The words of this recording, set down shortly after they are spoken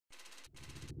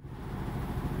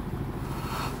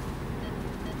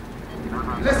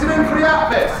Listening for the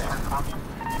outfits.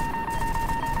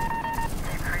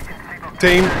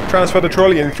 Team, transfer the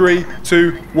trolley in 3,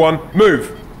 2, 1,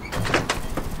 move!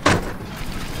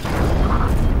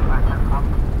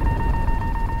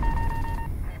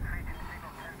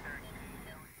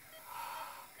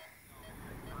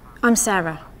 I'm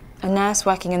Sarah, a nurse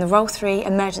working in the Role 3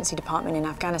 Emergency Department in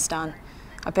Afghanistan.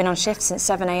 I've been on shift since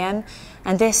 7 AM,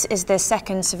 and this is the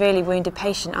second severely wounded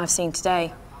patient I've seen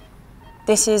today.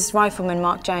 This is Rifleman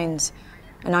Mark Jones,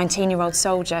 a 19-year-old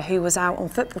soldier who was out on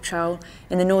foot patrol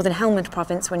in the northern Helmand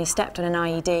province when he stepped on an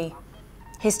IED.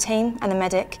 His team and the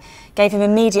medic gave him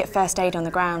immediate first aid on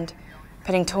the ground,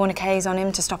 putting tourniquets on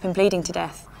him to stop him bleeding to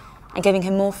death, and giving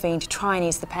him morphine to try and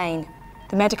ease the pain.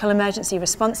 The medical emergency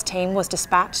response team was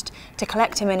dispatched to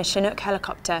collect him in a Chinook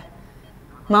helicopter.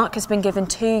 Mark has been given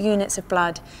 2 units of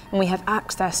blood, and we have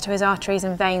access to his arteries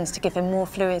and veins to give him more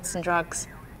fluids and drugs.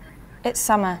 It's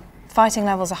summer, fighting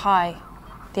levels are high.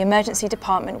 The emergency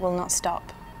department will not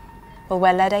stop. We'll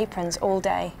wear lead aprons all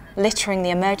day, littering the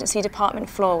emergency department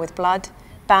floor with blood,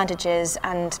 bandages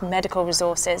and medical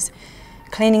resources,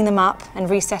 cleaning them up and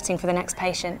resetting for the next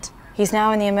patient. He's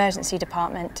now in the emergency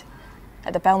department.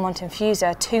 At the Belmont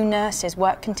infuser, 2 nurses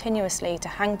work continuously to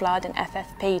hang blood and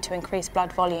FFP to increase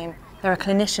blood volume. There are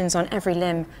clinicians on every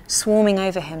limb, swarming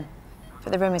over him,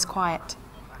 but the room is quiet,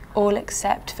 all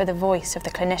except for the voice of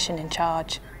the clinician in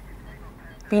charge.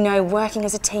 We know working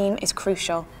as a team is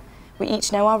crucial. We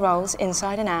each know our roles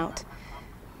inside and out,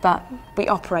 but we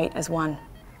operate as one.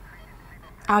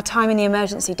 Our time in the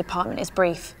emergency department is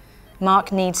brief.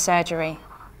 Mark needs surgery.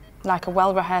 Like a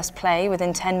well-rehearsed play,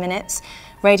 within 10 minutes,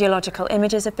 radiological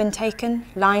images have been taken,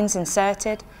 lines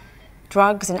inserted,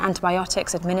 drugs and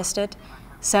antibiotics administered,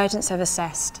 surgeons have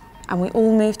assessed, and we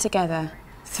all move together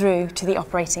through to the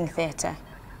operating theatre.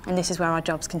 And this is where our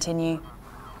jobs continue.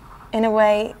 In a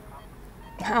way,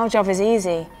 our job is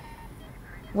easy.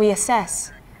 We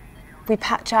assess, we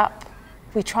patch up,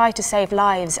 we try to save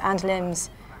lives and limbs.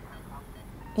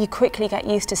 You quickly get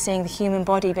used to seeing the human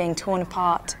body being torn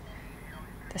apart.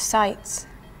 The sights,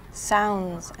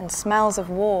 sounds and smells of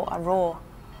war are raw.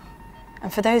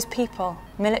 And for those people,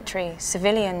 military,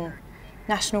 civilian,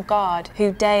 National Guard,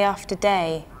 who day after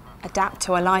day adapt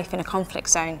to a life in a conflict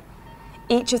zone,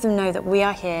 each of them know that we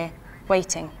are here,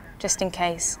 waiting, just in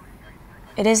case.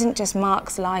 It isn't just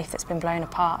Mark's life that's been blown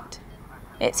apart.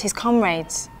 It's his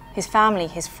comrades, his family,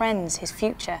 his friends, his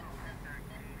future.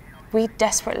 We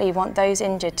desperately want those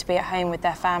injured to be at home with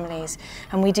their families,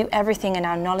 and we do everything in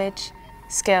our knowledge,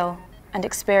 skill and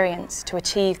experience to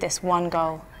achieve this one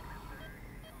goal.